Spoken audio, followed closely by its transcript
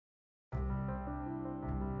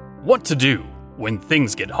What to do when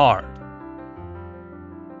things get hard.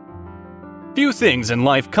 Few things in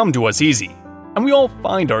life come to us easy, and we all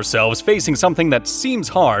find ourselves facing something that seems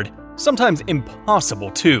hard, sometimes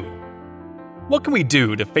impossible too. What can we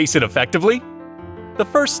do to face it effectively? The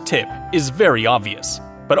first tip is very obvious,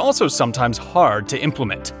 but also sometimes hard to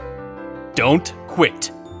implement. Don't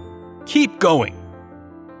quit. Keep going.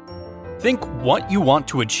 Think what you want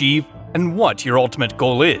to achieve and what your ultimate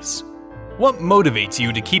goal is. What motivates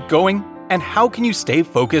you to keep going, and how can you stay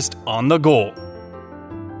focused on the goal?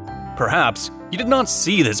 Perhaps you did not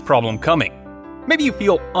see this problem coming. Maybe you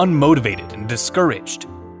feel unmotivated and discouraged.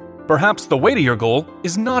 Perhaps the way to your goal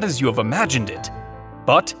is not as you have imagined it.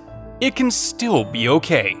 But it can still be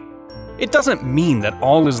okay. It doesn't mean that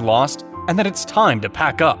all is lost and that it's time to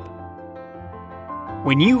pack up.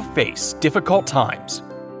 When you face difficult times,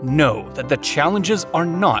 know that the challenges are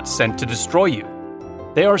not sent to destroy you.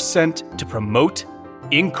 They are sent to promote,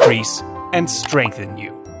 increase, and strengthen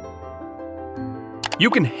you. You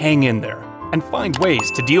can hang in there and find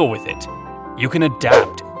ways to deal with it. You can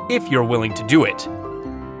adapt if you're willing to do it.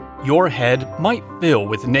 Your head might fill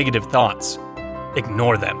with negative thoughts.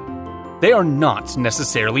 Ignore them. They are not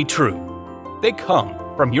necessarily true. They come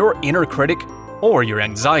from your inner critic or your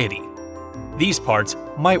anxiety. These parts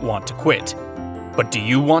might want to quit. But do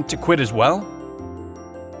you want to quit as well?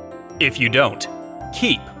 If you don't,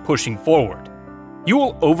 keep pushing forward. You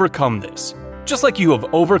will overcome this, just like you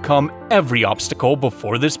have overcome every obstacle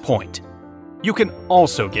before this point. You can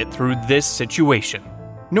also get through this situation,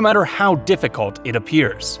 no matter how difficult it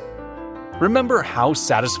appears. Remember how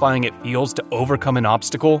satisfying it feels to overcome an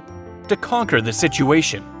obstacle, to conquer the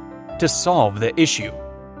situation, to solve the issue.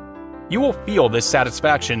 You will feel this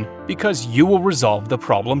satisfaction because you will resolve the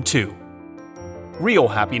problem too. Real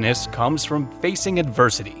happiness comes from facing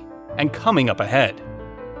adversity and coming up ahead.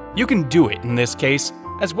 You can do it in this case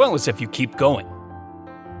as well as if you keep going.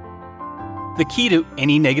 The key to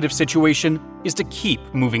any negative situation is to keep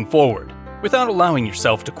moving forward without allowing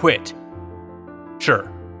yourself to quit.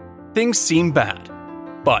 Sure, things seem bad,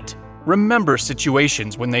 but remember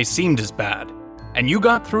situations when they seemed as bad, and you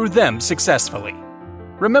got through them successfully.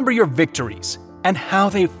 Remember your victories and how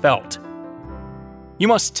they felt. You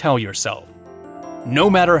must tell yourself, no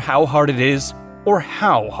matter how hard it is or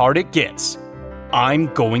how hard it gets,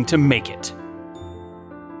 I'm going to make it.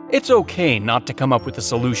 It's okay not to come up with a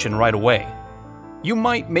solution right away. You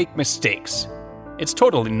might make mistakes. It's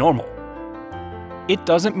totally normal. It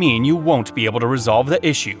doesn't mean you won't be able to resolve the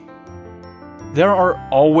issue. There are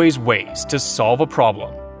always ways to solve a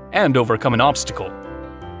problem and overcome an obstacle.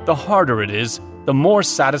 The harder it is, the more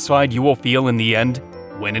satisfied you will feel in the end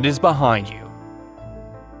when it is behind you.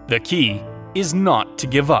 The key is not to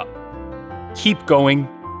give up. Keep going.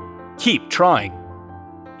 Keep trying.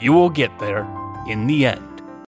 You will get there in the end.